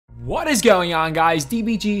What is going on, guys?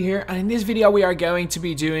 DBG here, and in this video we are going to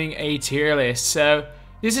be doing a tier list. So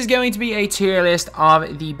this is going to be a tier list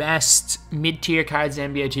of the best mid-tier cards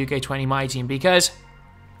in NBA 2K20 MyTEAM, because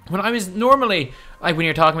when I was normally, like when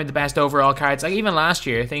you're talking about the best overall cards, like even last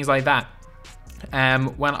year, things like that,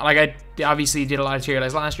 when I obviously did a lot of tier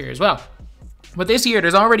lists last year as well. But this year,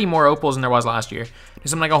 there's already more opals than there was last year.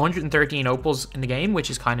 There's something like 113 opals in the game,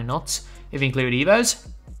 which is kind of nuts if you include evos.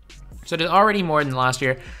 So there's already more than last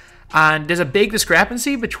year. And there's a big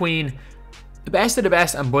discrepancy between the best of the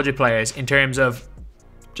best and budget players in terms of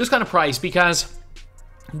just kind of price, because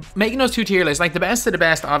making those two tier lists, like the best of the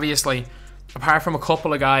best, obviously, apart from a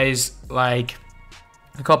couple of guys, like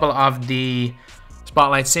a couple of the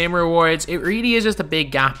Spotlight Sim rewards, it really is just a big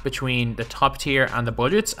gap between the top tier and the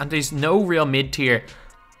budgets, and there's no real mid tier,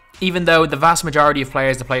 even though the vast majority of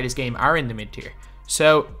players that play this game are in the mid tier.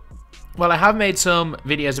 So while I have made some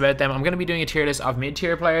videos about them, I'm going to be doing a tier list of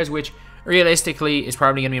mid-tier players, which realistically is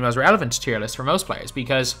probably going to be the most relevant tier list for most players,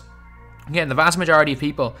 because again, the vast majority of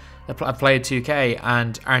people that have played 2K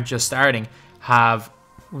and aren't just starting have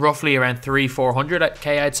roughly around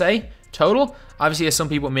 300-400k, I'd say, total. Obviously, there's some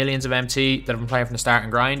people with millions of MT that have been playing from the start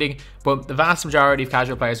and grinding, but the vast majority of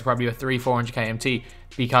casual players are probably with 300-400k MT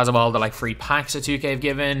because of all the like free packs that 2K have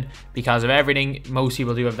given, because of everything. Most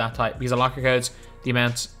people do have that type, because of locker codes, the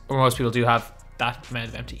amount, or most people do have that amount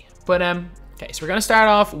of MT. But okay, so we're gonna start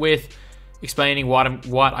off with explaining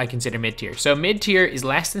what I consider mid-tier. So mid-tier is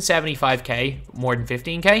less than 75k, more than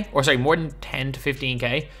 15k, or sorry, more than 10 to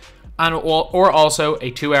 15k, and or also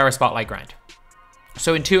a 2-hour spotlight grind.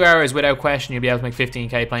 So in 2 hours, without question, you'll be able to make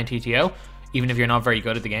 15k playing TTO, even if you're not very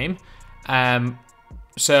good at the game.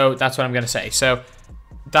 So that's what I'm gonna say. So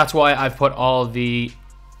that's why I've put all the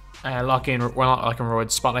lock-in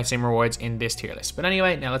rewards, Spotlight Sim rewards in this tier list. But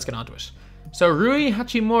anyway, now let's get on to it. So Rui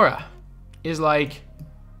Hachimura is like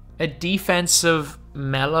a defensive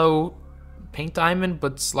mellow pink diamond,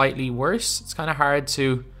 but slightly worse. It's kind of hard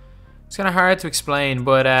to explain,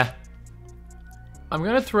 but I'm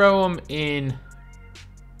gonna throw him in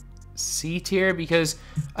C tier because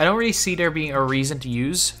I don't really see there being a reason to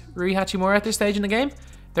use Rui Hachimura at this stage in the game.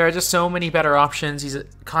 There are just so many better options. He's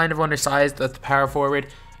kind of undersized at the power forward.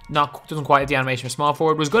 Doesn't quite have the animation of small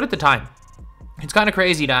forward. Was good at the time. It's kind of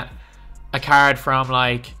crazy that a card from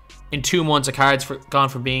like in 2 months, a card's gone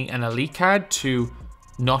from being an elite card to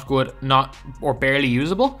not good, or barely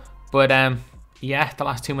usable. But yeah, the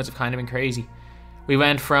last 2 months have kind of been crazy. We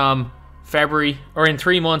went from February, or in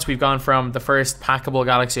 3 months, we've gone from the first packable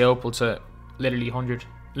Galaxy Opal to literally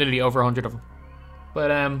over 100 of them. But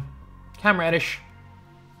Cam Reddish,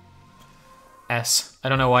 S. I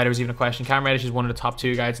don't know why there was even a question. Cam Reddish is one of the top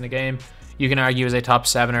 2 guards in the game. You can argue as a top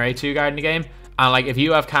 7 or 8-2 guard in the game. And like, if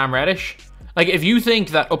you have Cam Reddish, like if you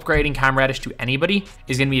think that upgrading Cam Reddish to anybody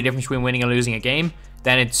is going to be the difference between winning and losing a game,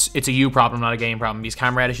 then it's a you problem, not a game problem, because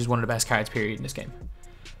Cam Reddish is one of the best cards, period, in this game.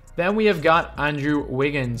 Then we have got Andrew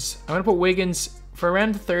Wiggins. I'm going to put Wiggins for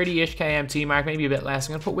around the 30-ish KMT mark, maybe a bit less.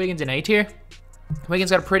 I'm going to put Wiggins in A tier.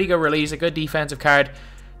 Wiggins got a pretty good release, a good defensive card.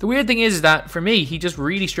 The weird thing is that, for me, he just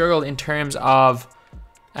really struggled in terms of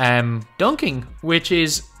dunking, which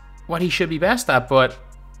is what he should be best at, but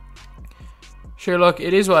sure, look,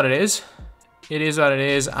 it is what it is. It is what it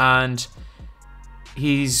is, and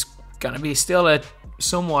he's going to be still a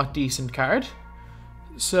somewhat decent card.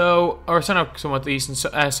 So, or somewhat decent,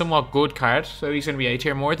 somewhat good card, so he's going to be A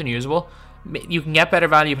tier, more than usable. You can get better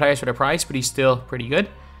value players for the price, but he's still pretty good.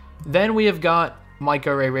 Then we have got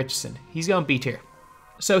Michael Ray Richardson. He's going B tier.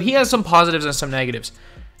 So he has some positives and some negatives.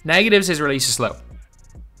 Negatives, his release is slow.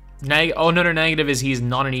 Another negative is he's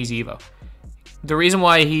not an easy evo. The reason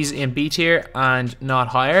why he's in B tier and not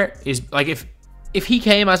higher is, like, if he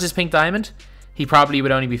came as his pink diamond, he probably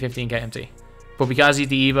would only be 15k MT. But because he's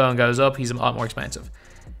the evo and goes up, he's a lot more expensive.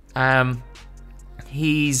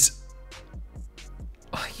 He's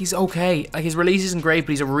okay. Like, his release isn't great,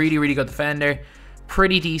 but he's a really, really good defender.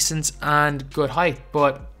 Pretty decent and good height,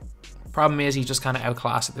 but problem is he's just kind of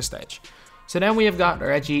outclassed at this stage. So then we have got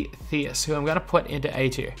Reggie Theus, who I'm going to put into A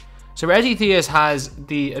tier. So Reggie Theus has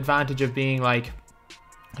the advantage of being like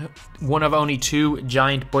one of only 2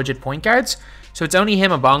 giant budget point guards. So it's only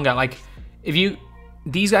him and Bonga. Like,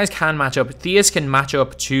 these guys can match up. Theus can match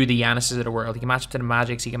up to the Giannis's of the world. He can match up to the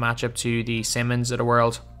Magics. He can match up to the Simmons of the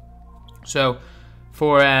world. So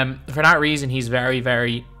for that reason, he's very,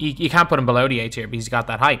 very... You can't put him below the A tier because he's got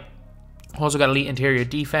that height. Also got elite interior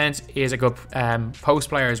defense. He is a good post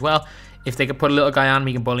player as well. If they could put a little guy on him,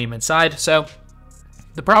 he can bully him inside. So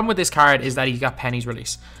the problem with this card is that he's got Penny's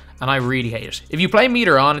release, and I really hate it. If you play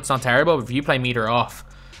meter on, it's not terrible, but if you play meter off,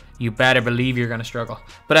 you better believe you're going to struggle.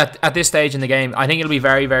 But at this stage in the game, I think it'll be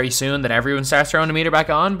very, very soon that everyone starts throwing the meter back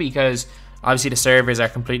on, because obviously the servers are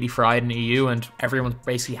completely fried in the EU and everyone's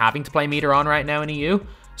basically having to play meter on right now in the EU.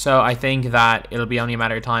 So I think that it'll be only a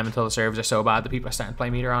matter of time until the servers are so bad that people are starting to play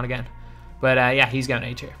meter on again. But yeah, he's going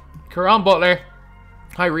A tier. Caron Butler.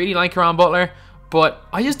 I really like Caron Butler, but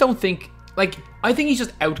I just don't think, like, I think he's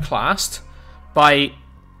just outclassed by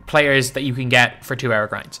players that you can get for 2-hour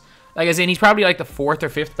grinds. Like, as in, he's probably like the 4th or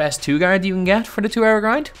 5th best 2-guard you can get for the 2-hour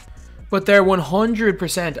grind. But there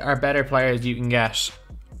 100% are better players you can get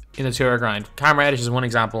in the 2-hour grind. Cam Reddish is one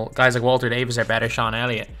example. Guys like Walter Davis are better, Sean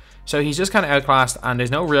Elliott. So he's just kind of outclassed, and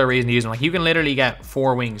there's no real reason to use him. Like, you can literally get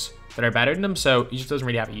 4 wings that are better than him, so he just doesn't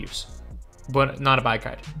really have a use. But not a bad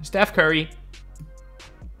card. Steph Curry.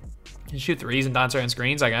 He can shoot threes and dance around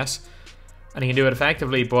screens, I guess. And he can do it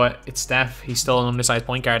effectively, but it's Steph. He's still an undersized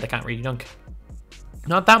point guard that can't really dunk.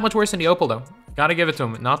 Not that much worse than the Opal, though. Gotta give it to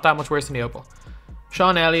him. Not that much worse than the Opal.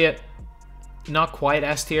 Sean Elliott, not quite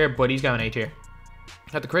S tier, but he's going A tier.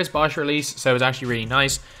 Got the Chris Bosh release, so it's actually really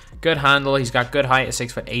nice. Good handle. He's got good height at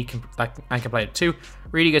 6'8", and can play it too.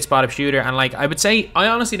 Really good spot up shooter. And like, I would say, I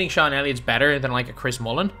honestly think Sean Elliott's better than like a Chris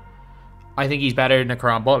Mullen. I think he's better than a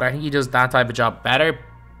Caron Butler. I think he does that type of job better,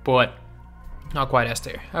 but not quite S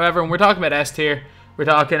tier. However, when we're talking about S tier, we're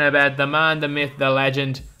talking about the man, the myth, the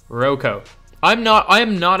legend, Rocco. I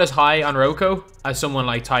am not as high on Rocco as someone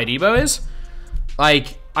like Ty Debo is.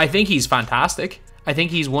 Like, I think he's fantastic. I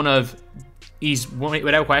think he's without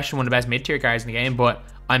question one of the best mid-tier guys in the game, but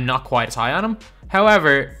I'm not quite as high on him.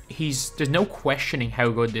 However, there's no questioning how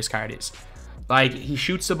good this card is. Like, he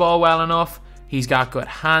shoots the ball well enough. He's got good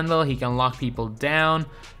handle. He can lock people down.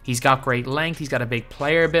 He's got great length. He's got a big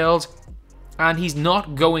player build. And he's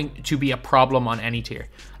not going to be a problem on any tier.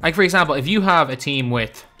 Like, for example, if you have a team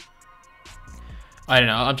with, I don't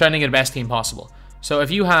know, I'm trying to think of the best team possible. So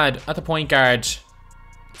if you had, at the point guard,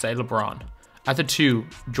 say LeBron. At the 2,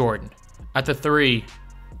 Jordan. At the 3,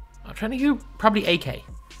 I'm trying to do probably AK.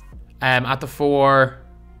 At the 4,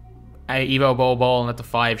 Evo Bol, and at the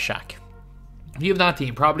 5, Shaq. If you have that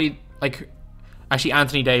team, probably, like, actually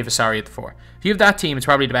Anthony Davis, sorry, at the 4. If you have that team, it's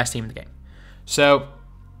probably the best team in the game. So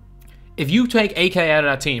if you take AK out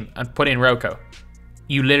of that team and put in Rocco,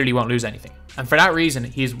 you literally won't lose anything. And for that reason,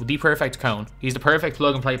 he's the perfect cone. He's the perfect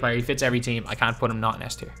plug-and-play player. He fits every team. I can't put him not in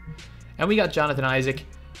S tier. And we got Jonathan Isaac.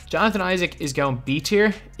 Jonathan Isaac is going B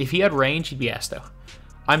tier. If he had range, he'd be S though.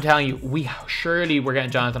 I'm telling you, we're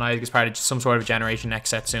getting Jonathan Isaac as part of some sort of Generation Next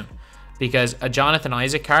set soon. Because a Jonathan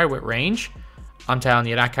Isaac card with range, I'm telling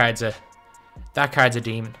you, that card's a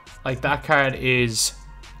demon. Like, that card is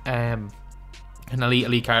an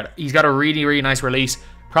elite card. He's got a really, really nice release.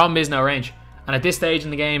 Problem is no range. And at this stage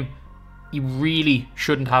in the game, you really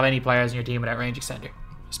shouldn't have any players in your team without range extender.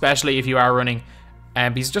 Especially if you are running,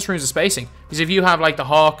 because it just ruins the spacing. Because if you have like the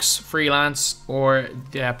Hawks freelance or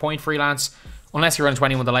the point freelance, unless you run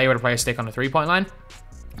 21 delay where the players stick on the 3-point line,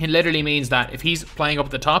 it literally means that if he's playing up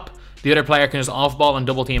at the top, the other player can just off ball and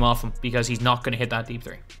double team off him because he's not going to hit that deep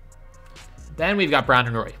 3. Then we've got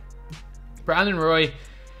Brandon Roy. Brandon Roy,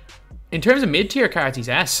 in terms of mid-tier cards, he's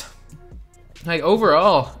S. Like,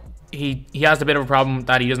 overall, he has a bit of a problem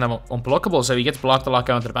that he doesn't have unblockable, so he gets blocked a lot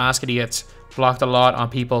going to the basket. He gets blocked a lot on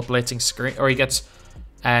people blitzing screen, or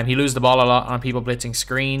he loses the ball a lot on people blitzing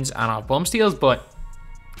screens and off bump steals, but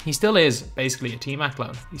he still is basically a T-Mac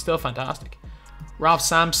clone. He's still fantastic. Ralph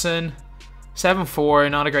Sampson, 7'4",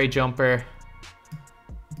 not a great jumper.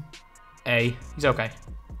 A, he's okay.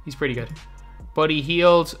 He's pretty good. But he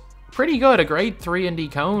healed pretty good, a grade 3 in D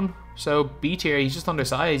cone. So B tier, he's just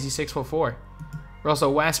undersized, he's 6'4".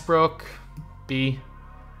 Russell Westbrook, B.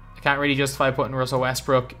 I can't really justify putting Russell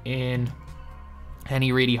Westbrook in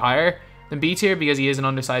any really higher than B tier because he is an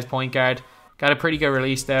undersized point guard. Got a pretty good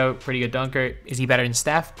release though, pretty good dunker. Is he better than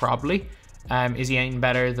Steph? Probably. Is he any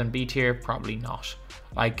better than B tier? Probably not.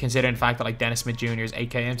 Like, considering the fact that like Dennis Smith Jr. is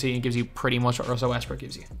 8K MC and gives you pretty much what Russell Westbrook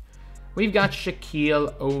gives you. We've got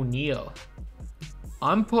Shaquille O'Neal.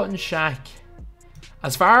 I'm putting Shaq.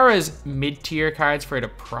 As far as mid-tier cards for the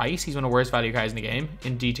price, he's one of the worst value cards in the game,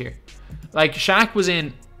 in D tier. Like, Shaq was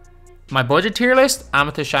in my budget tier list,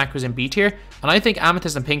 Amethyst Shaq was in B tier, and I think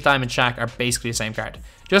Amethyst and Pink Diamond Shaq are basically the same card.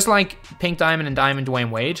 Just like Pink Diamond and Diamond Dwayne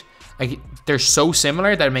Wade, like, they're so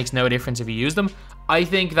similar that it makes no difference if you use them. I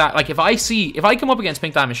think that, like, if I come up against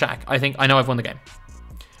Pink Diamond Shaq, I know I've won the game.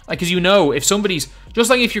 Like, because you know, if somebody's, just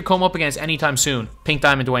like if you come up against anytime soon, Pink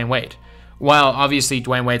Diamond Dwayne Wade, well, obviously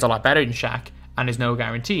Dwayne Wade's a lot better than Shaq, and there's no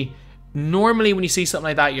guarantee. Normally when you see something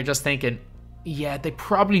like that, you're just thinking, yeah, they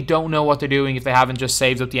probably don't know what they're doing if they haven't just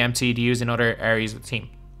saved up the MT to use in other areas of the team.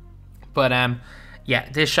 But yeah,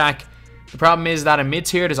 this Shaq, The problem is that in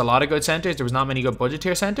mid-tier, there's a lot of good centers. There was not many good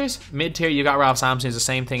budget-tier centers. Mid-tier, you got Ralph Sampson, who's the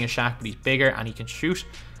same thing as Shaq, but he's bigger and he can shoot.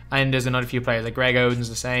 And there's another few players, like Greg Oden's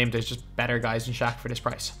the same. There's just better guys than Shaq for this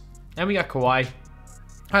price. Then we got Kawhi.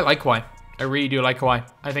 I like Kawhi. I really do like Kawhi.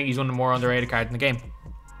 I think he's one of the more underrated cards in the game.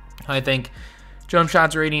 I think jump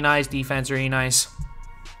shots really nice, defense really nice.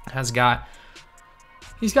 He's got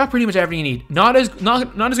pretty much everything you need. Not as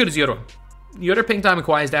good as the other one. The other Pink Diamond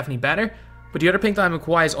Kawhi is definitely better, but the other Pink Diamond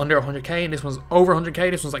Kawhi is under 100k, and this one's over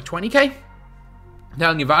 100k. This one's like 20k.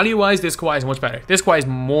 Now, value-wise, this Kawhi is much better. This Kawhi is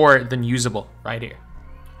more than usable right here.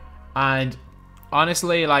 And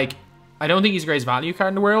honestly, like, I don't think he's the greatest value card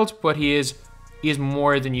in the world, but he is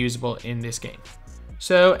more than usable in this game.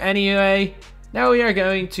 So anyway, now we are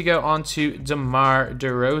going to go on to DeMar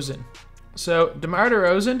DeRozan. So DeMar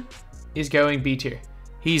DeRozan is going B tier.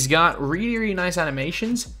 He's got really, really nice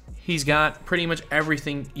animations. He's got pretty much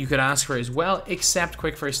everything you could ask for as well, except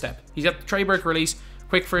quick first step. He's got the Trey Burke release.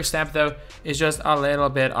 Quick first step though is just a little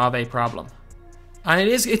bit of a problem. And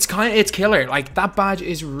it's killer. Like, that badge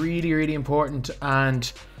is really, really important.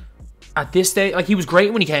 And at this stage, like, he was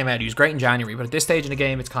great when he came out. He was great in January, but at this stage in the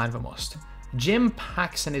game, it's kind of a must. Jim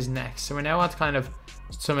Paxson is next. So we're now on to kind of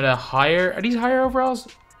some of the higher, are these higher overalls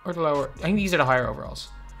or the lower? I think these are the higher overalls.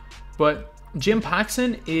 But Jim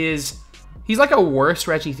Paxson he's like a worse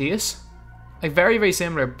Reggie Theus. Like, very, very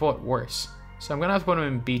similar, but worse. So I'm going to have to put him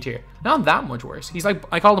in B tier. Not that much worse. He's like,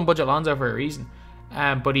 I called him Budget Lonzo for a reason.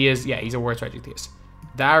 But he is, yeah, he's a worse Reggie Theus.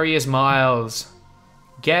 Darius Miles.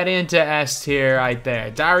 Get into S tier right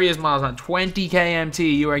there. Darius Miles on 20k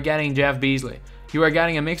MT. You are getting Jeff Beasley. You are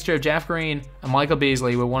getting a mixture of Jeff Green and Michael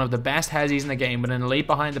Beasley with one of the best hezzies in the game, with an elite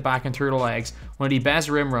behind the back and through the legs. One of the best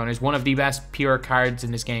rim runners. One of the best pure cards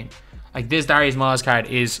in this game. Like, this Darius Miles card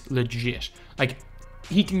is legit. Like,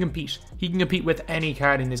 he can compete. He can compete with any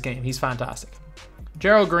card in this game. He's fantastic.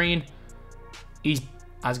 Gerald Green. He's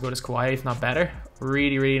as good as Kawhi, if not better.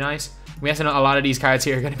 Really, really nice. We have to know a lot of these cards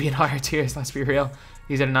here are going to be in higher tiers, let's be real.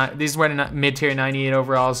 This is where the mid-tier 98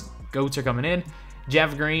 overalls goats are coming in.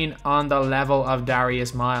 Jeff Green on the level of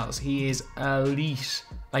Darius Miles. He is elite.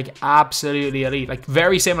 Like, absolutely elite. Like,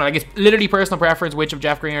 very similar. Like, it's literally personal preference which of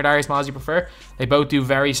Jeff Green or Darius Miles you prefer. They both do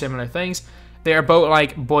very similar things. They are both,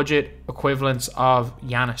 like, budget equivalents of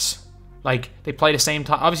Giannis. Like, they play the same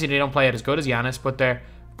time. Obviously, they don't play it as good as Giannis, but they're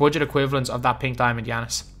budget equivalents of that Pink Diamond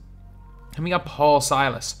Giannis. And we got Paul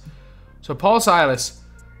Silas. So Paul Silas,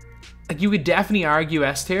 like, you could definitely argue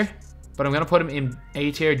S tier, but I'm going to put him in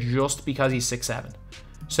A tier just because he's 6'7".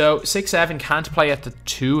 So 6'7" can't play at the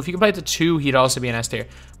 2. If he could play at the 2, he'd also be an S tier.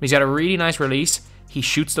 But he's got a really nice release. He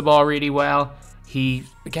shoots the ball really well. He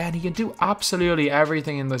can do absolutely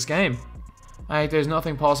everything in this game. Like, there's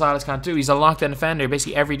nothing Paul Silas can't do. He's a lockdown defender.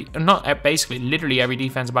 Basically, literally every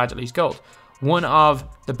defensive badge at least gold. One of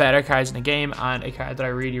the better cards in the game, and a card that I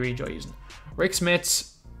really, really enjoy using. Rick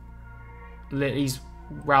Smith's, he's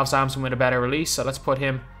Ralph Sampson with a better release, so let's put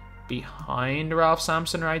him behind Ralph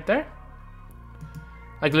Sampson right there.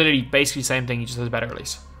 Like, literally, basically the same thing, he just has a better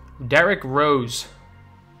release. Derrick Rose.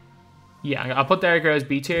 Yeah, I'll put Derrick Rose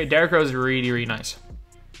B tier. Derrick Rose is really, really nice.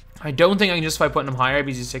 I don't think I can justify putting him higher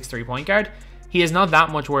because he's a 6'3" point guard. He is not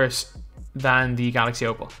that much worse than the Galaxy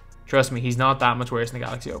Opal. Trust me, he's not that much worse than the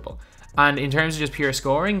Galaxy Opal. And in terms of just pure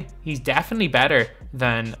scoring, he's definitely better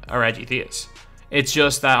than a Reggie Theus. It's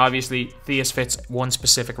just that obviously Theus fits one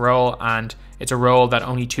specific role, and it's a role that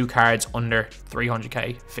only 2 cards under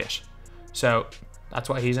 300k fit. So that's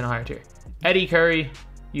why he's in a higher tier. Eddie Curry,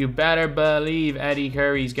 you better believe Eddie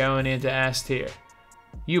Curry's going into S tier.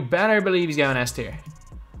 You better believe he's going S tier.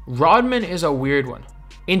 Rodman is a weird one.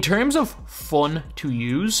 In terms of fun to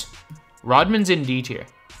use, Rodman's in D tier,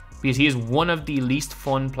 because he is one of the least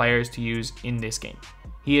fun players to use in this game.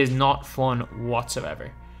 He is not fun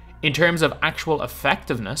whatsoever. In terms of actual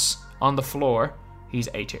effectiveness on the floor, he's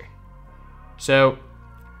A tier. So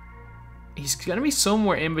he's going to be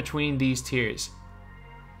somewhere in between these tiers.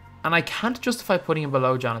 And I can't justify putting him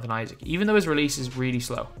below Jonathan Isaac, even though his release is really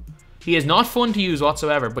slow. He is not fun to use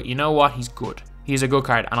whatsoever, but you know what? He's good. He's a good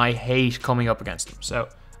card, and I hate coming up against him. So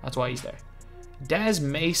that's why he's there. Des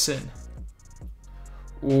Mason.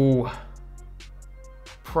 Ooh.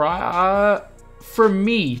 For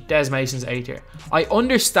me, Des Mason's A tier. I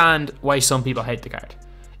understand why some people hate the card.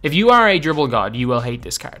 If you are a dribble god, you will hate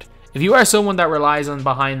this card. If you are someone that relies on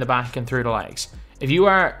behind the back and through the legs, if you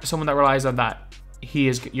are someone that relies on that,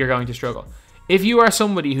 you're going to struggle. If you are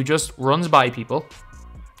somebody who just runs by people,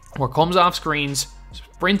 or comes off screens,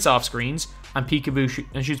 sprints off screens, and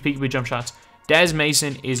shoots peekaboo jump shots, Des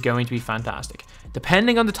Mason is going to be fantastic.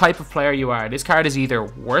 Depending on the type of player you are, this card is either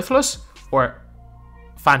worthless or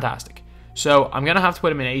fantastic. So I'm going to have to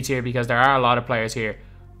put him in A tier because there are a lot of players here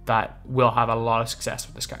that will have a lot of success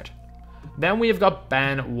with this card. Then we have got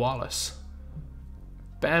Ben Wallace.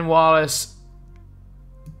 Ben Wallace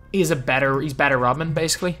is he's better Robin,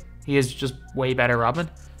 basically. He is just way better Robin.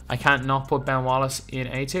 I can't not put Ben Wallace in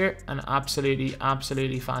A tier. An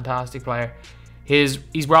absolutely fantastic player. He's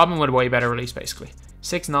Robin with a way better release, basically.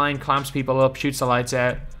 6'9", clamps people up, shoots the lights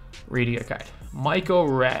out. Really good card. Michael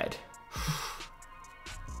Red.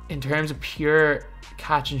 In terms of pure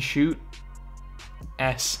catch and shoot,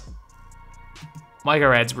 S. Michael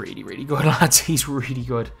Red's really good, lads. He's really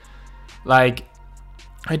good. Like,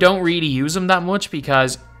 I don't really use him that much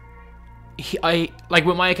because like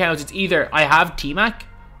with my account, it's either I have T-Mac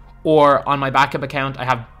or on my backup account I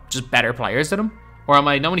have just better players than him, or on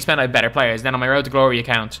my normally spend I have better players. Then on my Road to Glory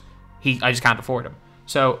account, I just can't afford him.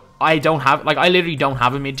 So I literally don't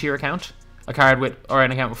have a mid-tier account, a card with, or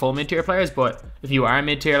an account with full mid-tier players. But if you are a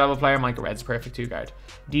mid-tier level player, Michael Red's perfect 2 card.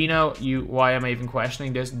 Dino, why am I even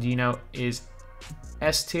questioning this? Dino is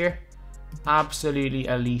S tier, absolutely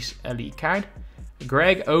elite card.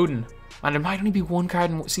 Greg Oden, and there might only be one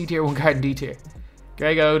card in C tier, one card in D tier.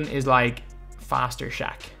 Greg Oden is like faster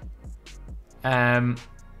Shaq.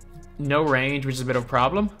 No range, which is a bit of a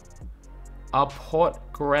problem. I'll put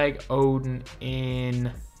Greg Oden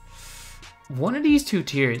in one of these 2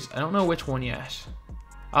 tiers. I don't know which one yet.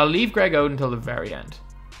 I'll leave Greg Oden till the very end.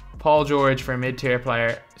 Paul George for a mid-tier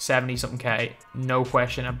player, 70-something K. No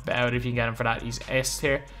question about it if you can get him for that. He's S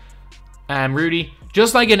tier. Rudy,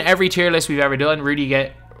 just like in every tier list we've ever done,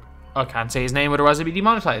 I can't say his name, otherwise it'd be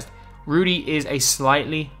demonetized. Rudy is a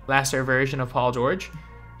slightly lesser version of Paul George,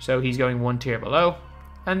 so he's going 1 tier below.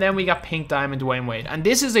 And then we got Pink Diamond Dwayne Wade. And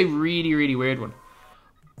this is a really weird one,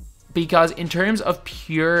 because in terms of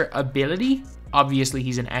pure ability, obviously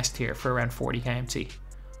he's an S tier for around 40 KMT.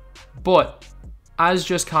 But as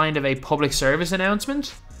just kind of a public service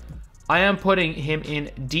announcement, I am putting him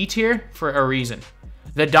in D tier for a reason.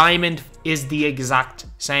 The diamond is the exact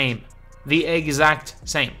same.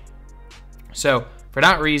 So for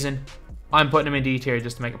that reason, I'm putting him in D tier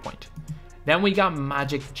just to make a point. Then we got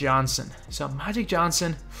Magic Johnson. So Magic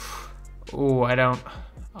Johnson, oh, I don't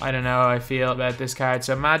know how I feel about this card.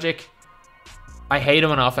 So Magic, I hate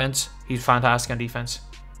him on offense. He's fantastic on defense.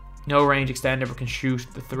 No range extender, but can shoot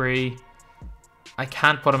the 3. I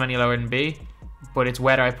can't put him any lower than B, but it's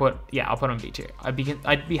whether I'll put him in B tier.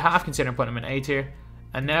 I'd be half considering putting him in A tier.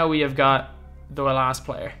 And now we have got the last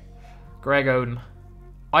player, Greg Oden.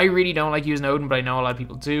 I really don't like using Oden, but I know a lot of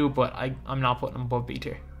people do, but I'm not putting him above B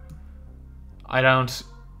tier. I don't,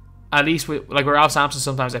 at least with Ralph Sampson,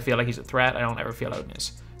 sometimes I feel like he's a threat. I don't ever feel Oden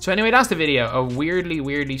is. So anyway, that's the video. A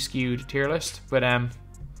weirdly skewed tier list, but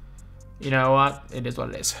you know what? It is what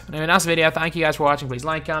it is. Anyway, that's the video. Thank you guys for watching. Please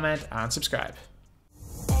like, comment, and subscribe.